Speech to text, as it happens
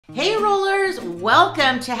Hey rollers,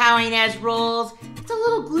 welcome to How Ines Rolls. It's a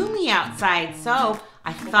little gloomy outside, so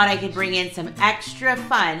I thought I could bring in some extra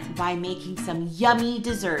fun by making some yummy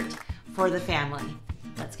dessert for the family.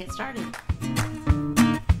 Let's get started.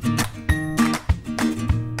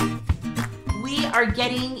 We are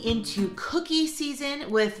getting into cookie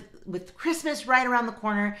season with Christmas right around the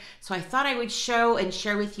corner, so I thought I would show and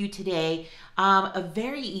share with you today a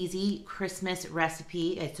very easy Christmas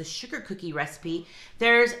recipe. It's a sugar cookie recipe.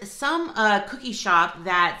 There's some cookie shop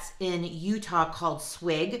that's in Utah called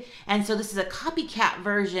Swig, and so this is a copycat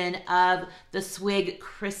version of the Swig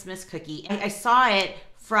Christmas cookie. I saw it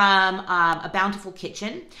from A Bountiful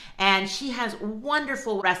Kitchen, and she has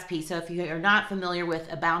wonderful recipes. So if you are not familiar with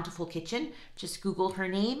A Bountiful Kitchen, just Google her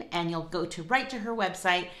name and you'll go right to her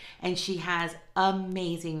website, and she has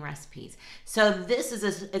amazing recipes. So this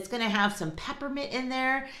is it's going to have some peppermint in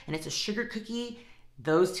there, and it's a sugar cookie.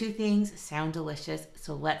 Those two things sound delicious.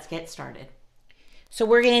 So let's get started. So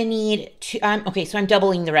we're going to need so I'm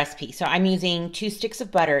doubling the recipe. So I'm using 2 sticks of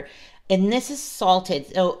butter. And this is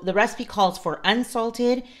salted. So the recipe calls for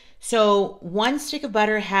unsalted. So 1 stick of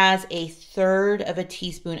butter has 1/3 of a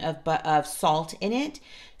teaspoon of salt in it.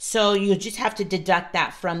 So you just have to deduct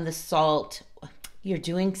that from the salt. You're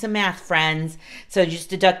doing some math, friends. So just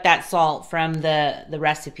deduct that salt from the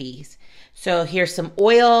recipes. So here's some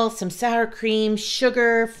oil, some sour cream,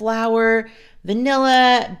 sugar, flour,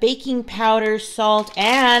 vanilla, baking powder, salt,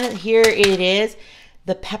 and here it is,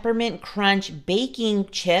 the Peppermint Crunch baking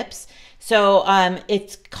chips. So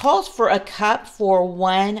it calls for a cup for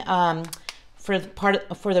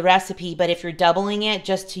for the recipe, but if you're doubling it,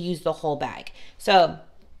 just to use the whole bag. So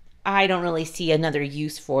I don't really see another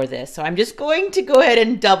use for this, so I'm just going to go ahead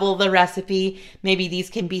and double the recipe. Maybe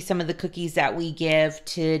these can be some of the cookies that we give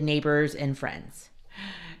to neighbors and friends.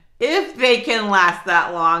 If they can last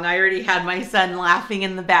that long. I already had my son laughing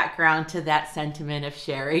in the background to that sentiment of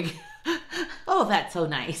sharing. Oh, that's so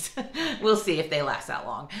nice. We'll see if they last that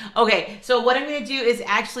long. Okay, so what I'm going to do is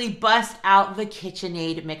actually bust out the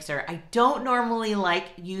KitchenAid mixer. I don't normally like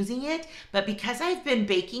using it, but because I've been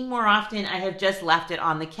baking more often, I have just left it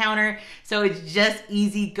on the counter, so it's just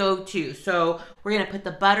easy go-to. So we're going to put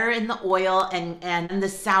the butter and the oil and the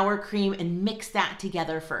sour cream and mix that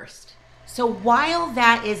together first. So while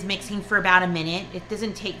that is mixing for about a minute, it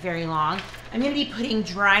doesn't take very long, I'm going to be putting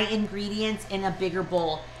dry ingredients in a bigger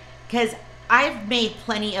bowl, because I've made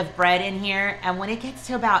plenty of bread in here, and when it gets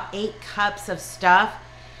to about 8 cups of stuff,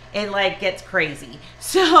 it like gets crazy.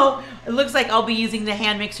 So it looks like I'll be using the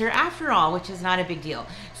hand mixer after all, which is not a big deal.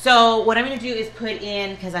 So what I'm gonna do is put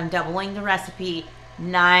in, because I'm doubling the recipe,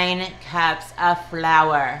 9 cups of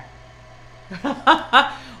flour.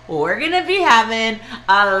 We're gonna be having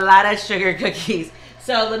a lot of sugar cookies.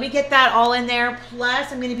 So let me get that all in there.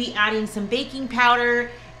 Plus I'm gonna be adding some baking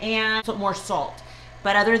powder and some more salt.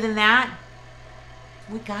 But other than that,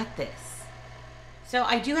 we got this. So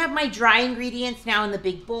I do have my dry ingredients now in the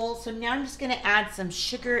big bowl. So now I'm just gonna add some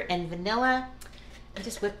sugar and vanilla and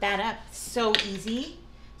just whip that up. So easy.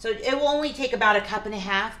 So it will only take about 1.5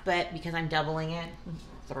 cups, but because I'm doubling it,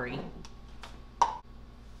 3.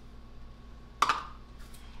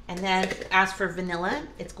 And then as for vanilla,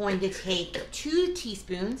 it's going to take 2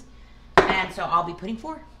 teaspoons. And so I'll be putting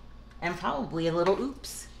 4 and probably a little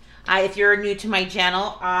oops. If you're new to my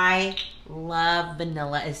channel, I love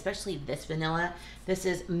vanilla, especially this vanilla. This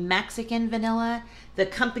is Mexican vanilla. The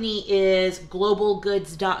company is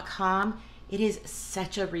globalgoods.com. It is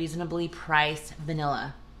such a reasonably priced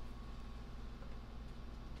vanilla.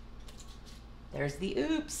 There's the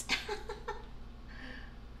oops.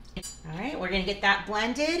 All right, we're gonna get that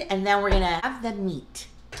blended, and then we're gonna have the meat.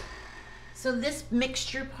 So this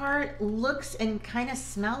mixture part looks and kind of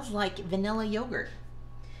smells like vanilla yogurt.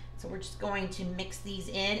 So we're just going to mix these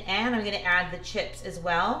in, and I'm going to add the chips as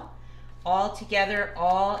well, all together,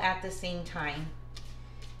 all at the same time.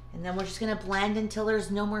 And then we're just going to blend until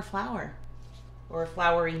there's no more flour, or a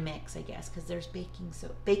floury mix, I guess, because there's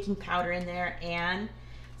baking powder in there and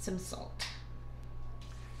some salt.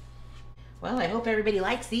 Well, I hope everybody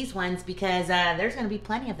likes these ones, because there's going to be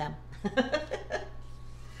plenty of them.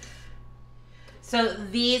 So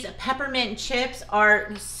these peppermint chips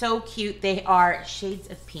are so cute. They are shades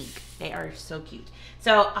of pink. They are so cute.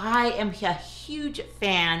 So I am a huge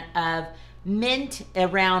fan of mint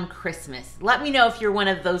around Christmas. Let me know if you're one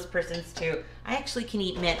of those persons too. I actually can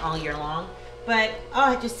eat mint all year long, but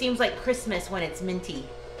oh, it just seems like Christmas when it's minty.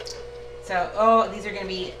 So, oh, these are gonna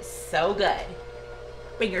be so good.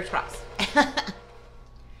 Fingers crossed.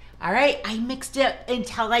 All right, I mixed it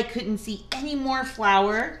until I couldn't see any more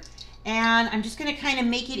flour. And I'm just gonna kind of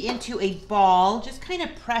make it into a ball, just kind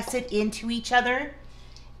of press it into each other.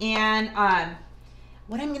 And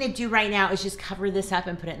what I'm gonna do right now is just cover this up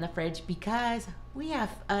and put it in the fridge because we have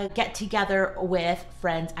a get together with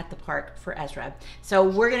friends at the park for Ezra. So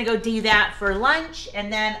we're gonna go do that for lunch,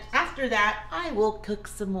 and then after that, I will cook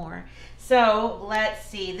some more. So let's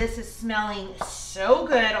see, this is smelling so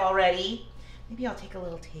good already. Maybe I'll take a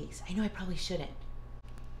little taste. I know I probably shouldn't.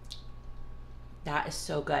 That is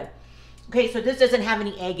so good. Okay, so this doesn't have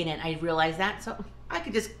any egg in it. I realize that, so I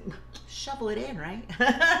could just shovel it in, right?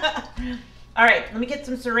 All right, let me get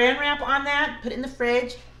some saran wrap on that, put it in the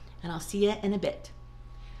fridge, and I'll see you in a bit.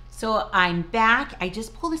 So I'm back. I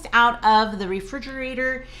just pulled this out of the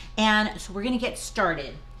refrigerator, and so we're gonna get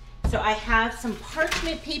started. So I have some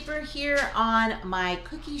parchment paper here on my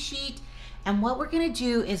cookie sheet, and what we're gonna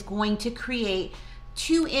do is going to create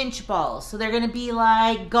 2-inch balls. So they're gonna be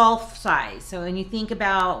like golf size. So when you think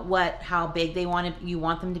about how big you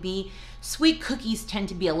want them to be, sweet cookies tend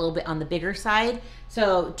to be a little bit on the bigger side.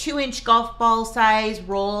 So 2-inch golf ball size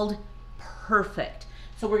rolled, perfect.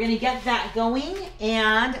 So we're gonna get that going,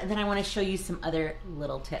 and then I wanna show you some other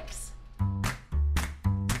little tips.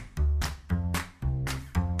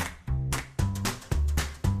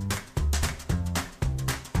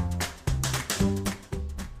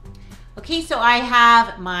 Okay, so I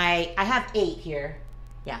have 8 here.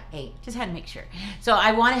 Yeah, 8, just had to make sure. So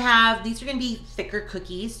I wanna have, these are gonna be thicker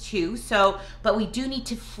cookies too, but we do need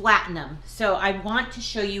to flatten them. So I want to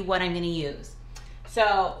show you what I'm gonna use.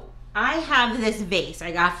 So I have this vase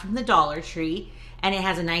I got from the Dollar Tree, and it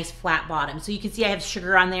has a nice flat bottom. So you can see I have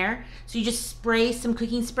sugar on there. So you just spray some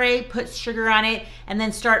cooking spray, put sugar on it, and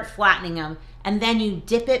then start flattening them. And then you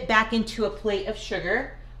dip it back into a plate of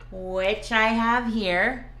sugar, which I have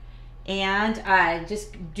here. And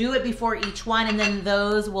just do it before each one, and then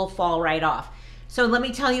those will fall right off. So let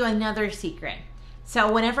me tell you another secret.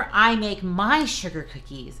 So whenever I make my sugar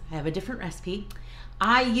cookies, I have a different recipe,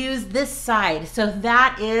 I use this side. So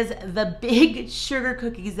that is the big sugar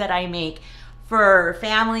cookies that I make for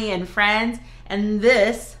family and friends, and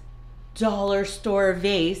this dollar store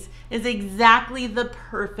vase is exactly the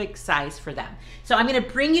perfect size for them. So I'm gonna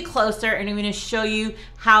bring you closer, and I'm gonna show you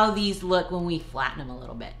how these look when we flatten them a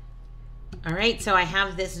little bit. All right, so I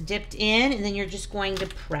have this dipped in, and then you're just going to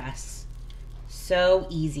press. So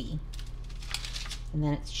easy. And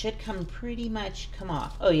then it should pretty much come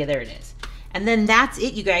off. Oh yeah, there it is. And then that's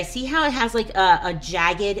it, you guys. See how it has like a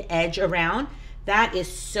jagged edge around? That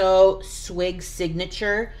is so Swig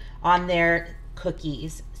signature on their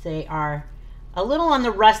cookies. They are a little on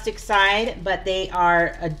the rustic side, but they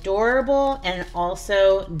are adorable and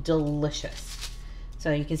also delicious.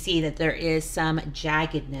 So you can see that there is some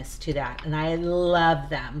jaggedness to that, and I love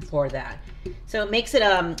them for that. So it makes it,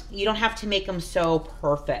 you don't have to make them so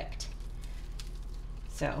perfect.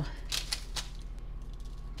 So,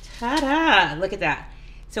 ta-da, look at that.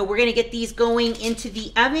 So we're gonna get these going into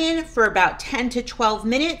the oven for about 10 to 12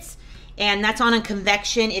 minutes, and that's on a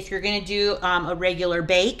convection. If you're gonna do a regular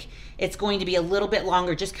bake, it's going to be a little bit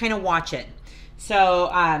longer. Just kind of watch it. So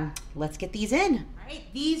let's get these in.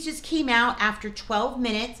 These just came out after 12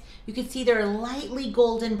 minutes. You can see they're lightly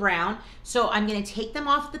golden brown. So I'm gonna take them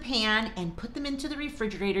off the pan and put them into the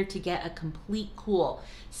refrigerator to get a complete cool.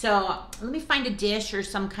 So let me find a dish or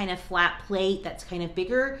some kind of flat plate that's kind of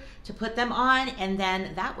bigger to put them on, and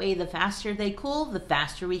then that way the faster they cool, the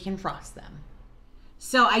faster we can frost them.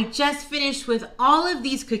 So I just finished with all of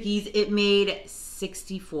these cookies. It made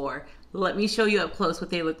 64. Let me show you up close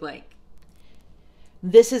what they look like.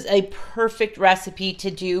 This is a perfect recipe to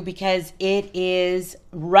do because it is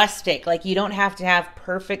rustic. Like, you don't have to have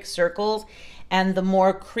perfect circles, and the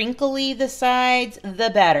more crinkly the sides, the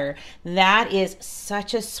better. That is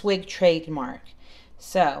such a Swig trademark.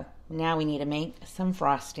 So now we need to make some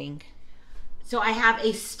frosting. So I have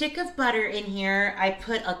a stick of butter in here. I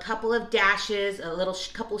put a couple of dashes,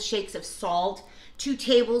 couple shakes of salt, 2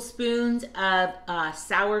 tablespoons of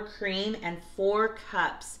sour cream, and 4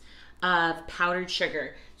 cups of powdered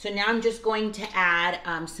sugar. So now I'm just going to add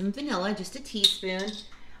some vanilla, just a teaspoon,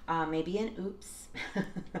 maybe an oops,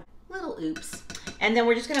 little oops. And then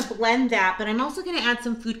we're just gonna blend that, but I'm also gonna add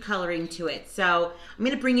some food coloring to it. So I'm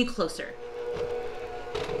gonna bring you closer.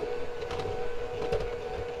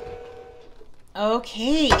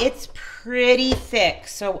 Okay, it's pretty thick.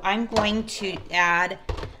 So I'm going to add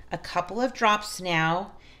a couple of drops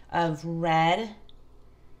now of red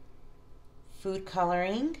food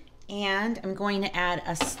coloring. And I'm going to add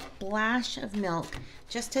a splash of milk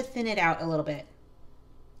just to thin it out a little bit.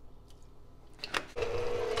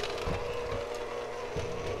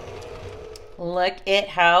 Look at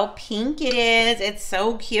how pink it is. It's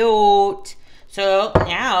so cute. So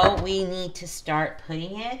now we need to start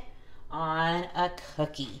putting it on a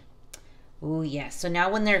cookie. Oh yes. So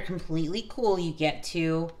now when they're completely cool, you get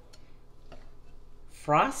to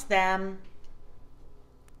frost them.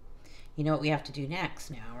 You know what we have to do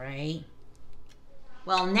next now, right?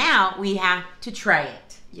 Well, now we have to try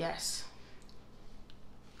it. Yes.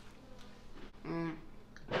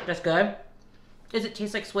 That's good. Does it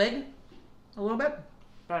taste like Swig? A little bit?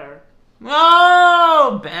 Better.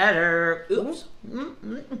 Oh, better. Oops.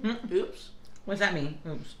 Mm-hmm. Oops. What's that mean?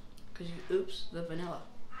 Oops. Because you oops the vanilla.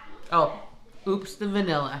 Oh, oops the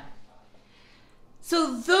vanilla.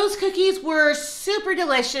 So those cookies were super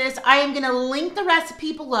delicious. I am going to link the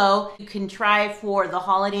recipe below. You can try for the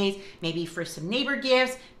holidays, maybe for some neighbor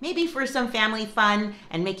gifts, maybe for some family fun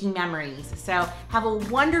and making memories. So have a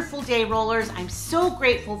wonderful day, rollers. I'm so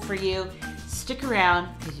grateful for you. Stick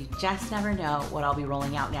around because you just never know what I'll be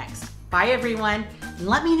rolling out next. Bye, everyone. And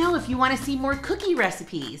let me know if you want to see more cookie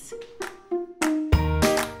recipes.